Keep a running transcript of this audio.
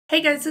Hey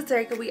guys, it's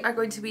Erika. We are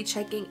going to be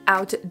checking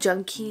out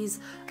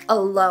Jungkey's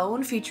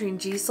Alone featuring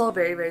G.Soul.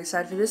 Very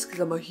excited for this because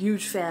I'm a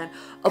huge fan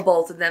of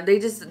both of them.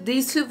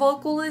 These two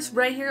vocalists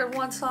right here in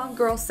one song,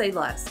 girl, say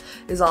less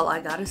is all I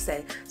gotta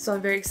say. So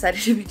I'm very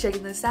excited to be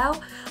checking this out.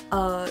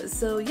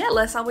 So yeah,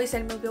 let's not waste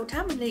any more of your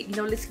time and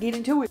let's get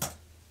into it.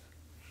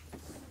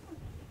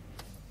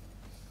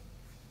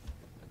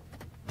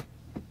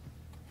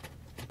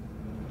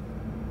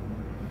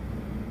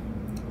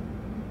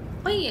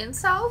 We in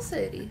Soul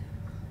City.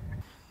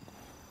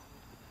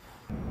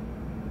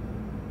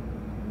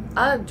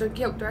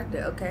 Jungkey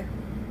directed, okay.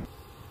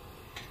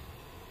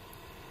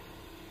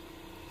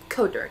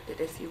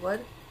 Co-directed, if you would.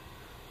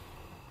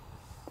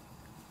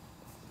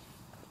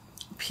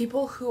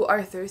 People who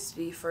are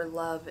thirsty for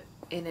love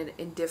in an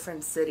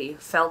indifferent city.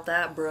 Felt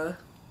that, bruh.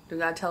 Do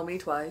not tell me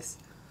twice.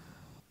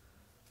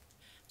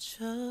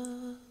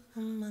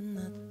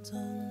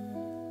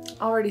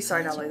 Already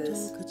starting out like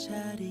this.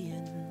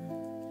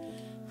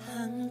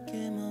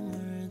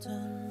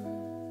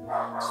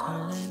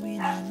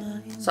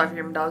 Sorry for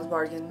your dog's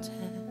barking.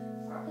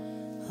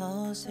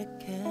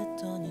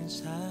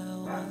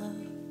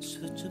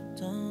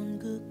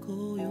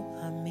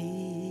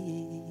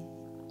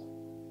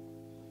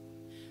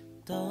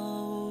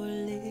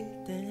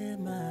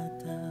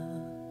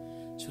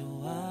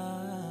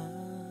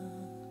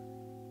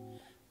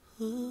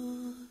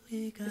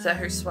 Is that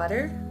her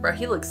sweater? Bro,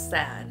 he looks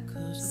sad.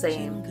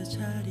 Same.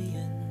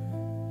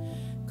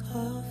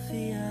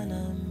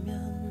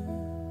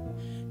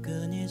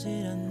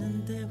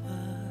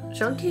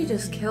 Jungkey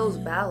just kills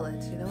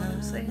ballads, you know what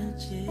I'm saying?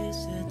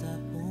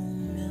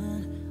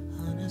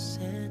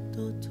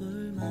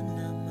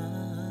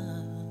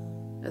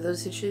 Are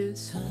those his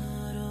shoes?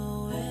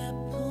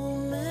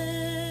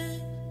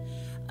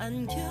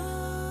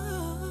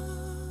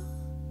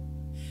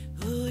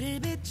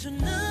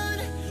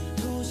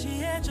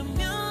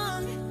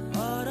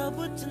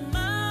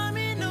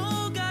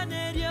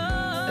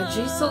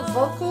 G.Soul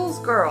vocals?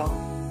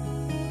 Girl.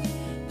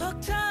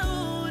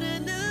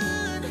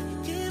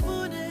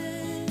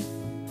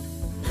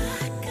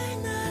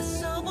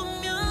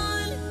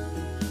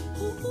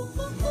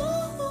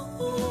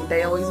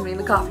 They always meet in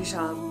the coffee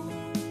shop.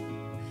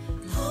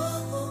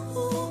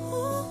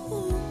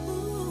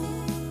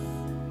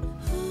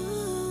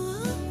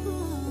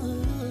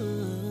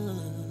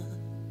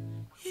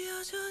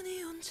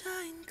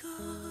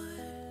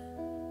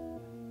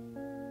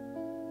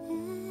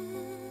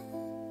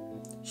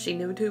 She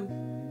knew too.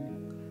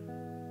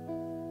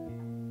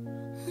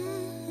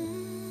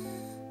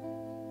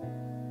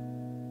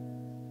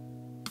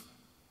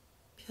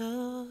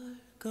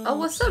 Oh,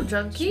 what's up,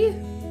 Jungkey?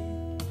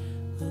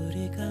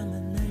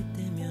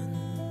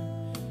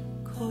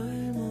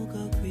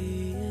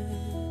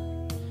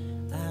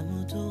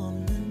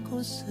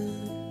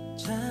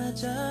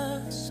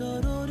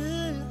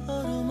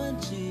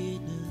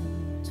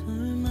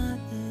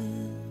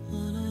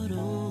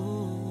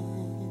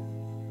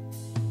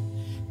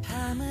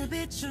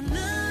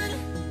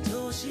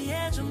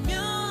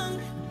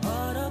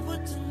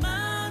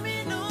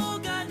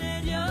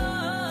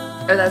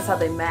 Or that's how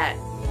they met.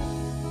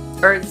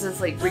 Or it's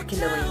just like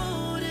rekindling.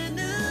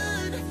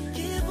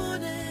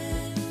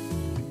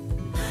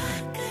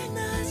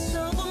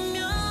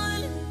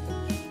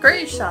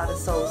 Great shot of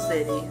Soul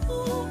City.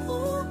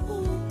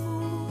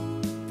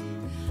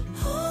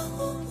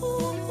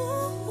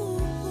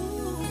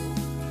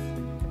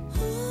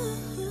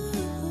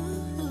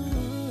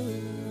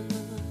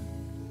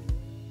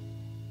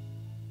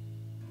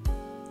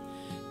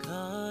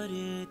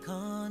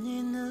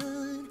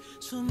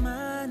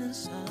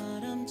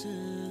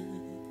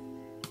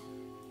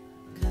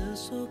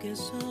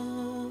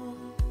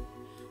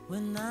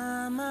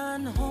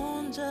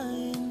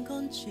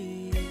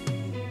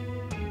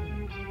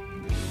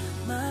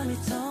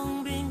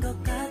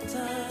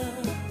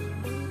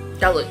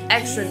 Y'all look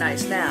extra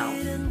nice now.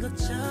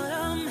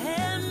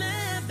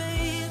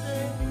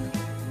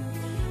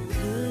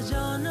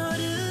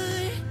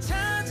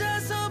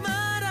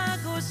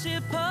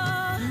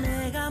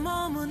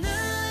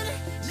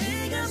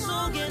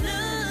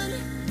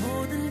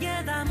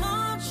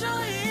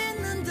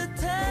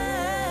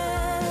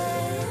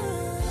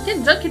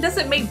 Again, Jungkey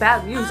doesn't make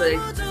bad music.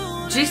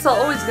 G.Soul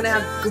always gonna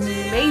have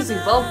amazing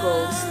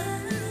vocals.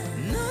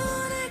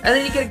 And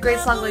then you get a great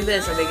song like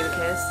this. Are they gonna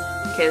kiss?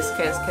 Kiss,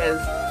 kiss,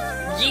 kiss.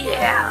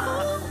 Yeah!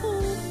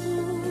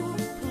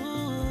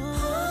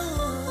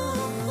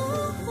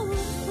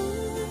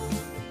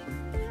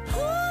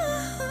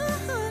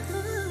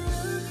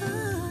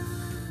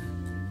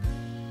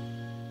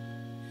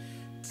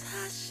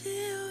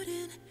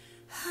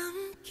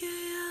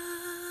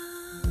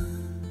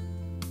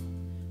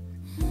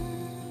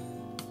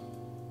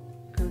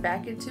 And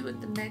back into it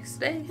the next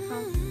day,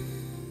 huh?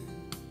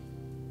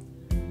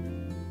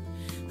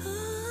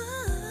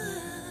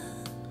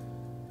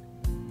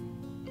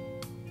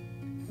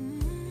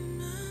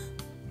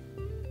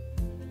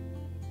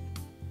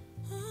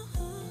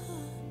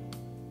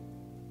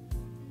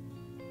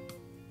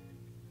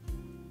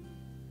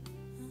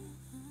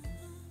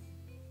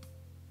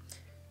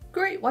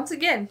 great. Once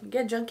again,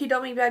 Jungkey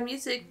don't make bad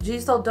music.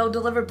 G.Soul don't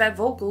deliver bad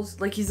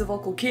vocals, like he's a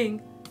vocal king.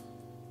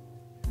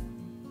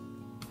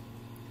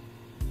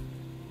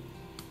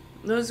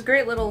 It was a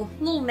great little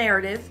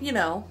narrative, you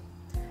know.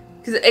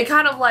 Because it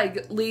kind of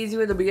like leads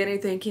you in the beginning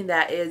thinking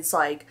that it's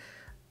like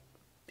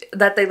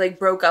that they like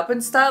broke up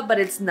and stuff, but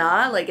it's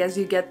not. Like as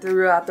you get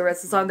throughout the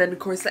rest of the song, then of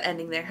course the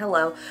ending there,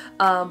 hello.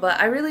 But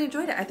I really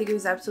enjoyed it. I think it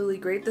was absolutely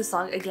great. The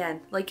song,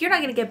 again, like you're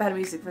not gonna get bad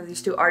music from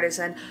these two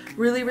artists, and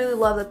really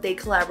love that they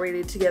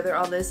collaborated together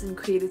on this and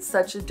created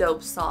such a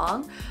dope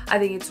song. I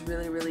think it's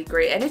really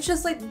great, and it's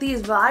just like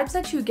these vibes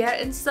that you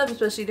get and stuff,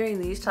 especially during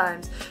these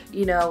times,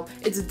 you know.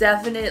 It's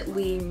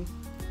definitely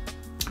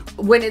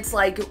when it's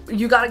like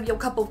you got a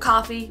cup of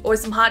coffee or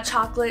some hot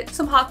chocolate,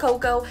 some hot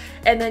cocoa,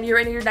 and then you're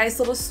in your nice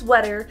little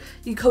sweater,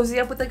 you cozy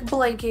up with like a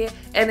blanket,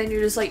 and then you're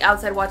just like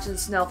outside watching the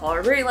snowfall,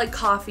 or very like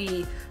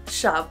coffee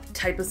shop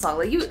type of song.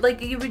 Like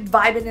you would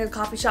vibe in a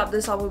coffee shop,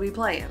 this song would be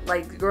playing.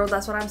 Like, girl,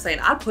 that's what I'm saying.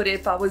 I'd put it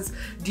if I was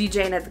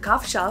DJing at the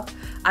coffee shop,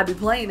 I'd be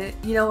playing it,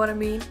 you know what I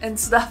mean, and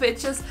stuff.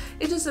 It's just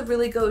a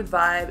really good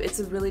vibe. It's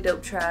a really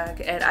dope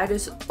track, and I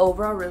just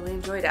overall really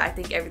enjoyed it. I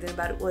think everything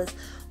about it was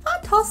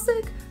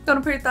fantastic.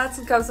 Gonna put your thoughts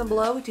in the comments down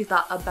below what you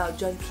thought about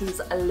Jungkey's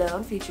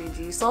Alone featuring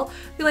G.Soul.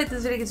 If you like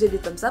this video, give this video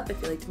a thumbs up.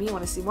 If you liked me and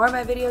want to see more of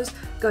my videos,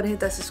 go ahead and hit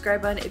that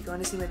subscribe button. If you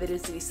want to see my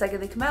videos the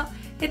second they come out,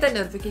 hit that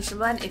notification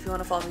button. If you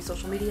want to follow me on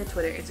social media,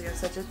 Twitter, Instagram,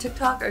 such as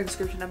TikTok, or in the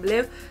description down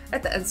below.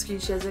 At the end screen,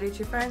 share this video to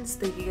your friends.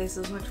 Thank you guys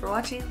so much for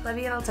watching. Love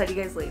you, and I'll talk to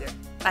you guys later.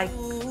 Bye.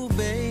 Ooh,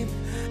 babe,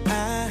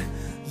 I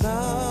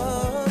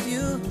love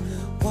you.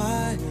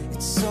 Why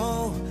it's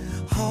so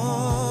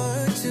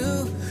hard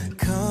to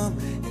come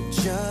and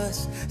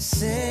just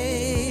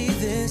say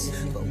this,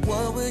 but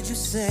what would you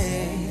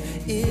say?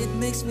 It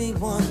makes me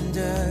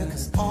wonder,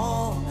 'cause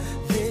all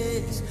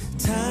this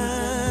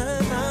time